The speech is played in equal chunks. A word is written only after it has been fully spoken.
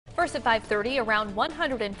First at 5:30, around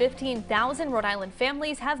 115,000 Rhode Island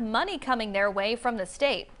families have money coming their way from the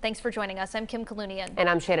state. Thanks for joining us. I'm Kim Kalunian. And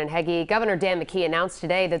I'm Shannon Heggie. Governor Dan McKee announced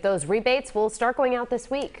today that those rebates will start going out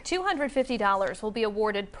this week. $250 will be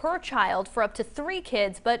awarded per child for up to 3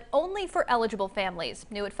 kids, but only for eligible families.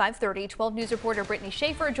 New at 5:30, 12 News reporter Brittany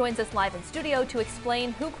Schaefer joins us live in studio to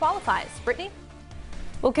explain who qualifies. Brittany?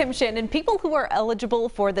 Well, Kim, Shannon, people who are eligible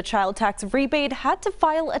for the child tax rebate had to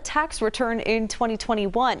file a tax return in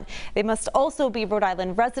 2021. They must also be Rhode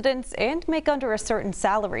Island residents and make under a certain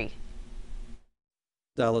salary.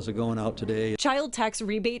 Dollars are going out today. Child tax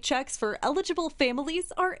rebate checks for eligible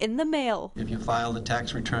families are in the mail. If you filed a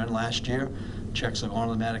tax return last year, checks are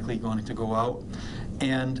automatically going to go out,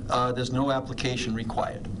 and there's no application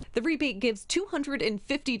required. The rebate gives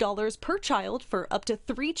 $250 per child for up to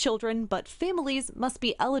 3 children, but families must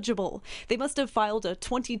be eligible. They must have filed a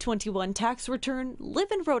 2021 tax return,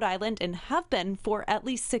 live in Rhode Island, and have been for at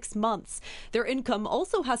least 6 months. Their income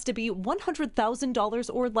also has to be $100,000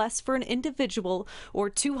 or less for an individual, or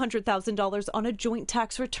 $200,000 on a joint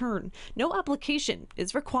tax return. No application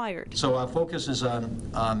is required. So our focus is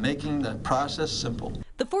on making the process simple.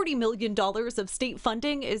 The $40 million of state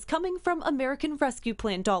funding is coming from American Rescue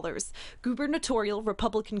Plan dollars. Gubernatorial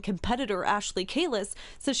Republican competitor Ashley Kalis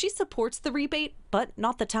says she supports the rebate, but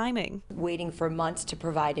not the timing. Waiting for months to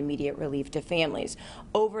provide immediate relief to families.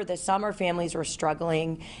 Over the summer, families were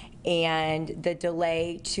struggling, and the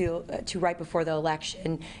delay to right before the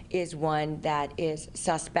election is one that is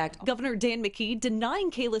suspect. Governor Dan McKee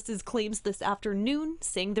denying Kalis's claims this afternoon,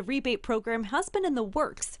 saying the rebate program has been in the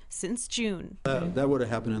works since June. That would have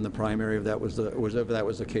happened in the primary if that was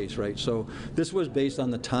the case, right? So this was based on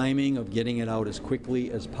the timing of getting it out as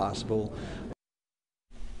quickly as possible.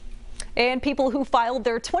 And people who filed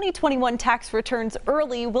their 2021 tax returns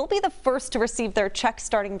early will be the first to receive their checks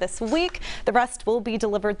starting this week. The rest will be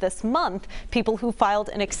delivered this month. People who filed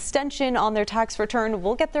an extension on their tax return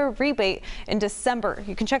will get their rebate in December.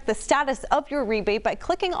 You can check the status of your rebate by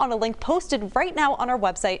clicking on a link posted right now on our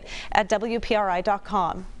website at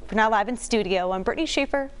WPRI.com. For now, live in studio, I'm Brittany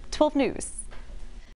Schaefer, 12 News.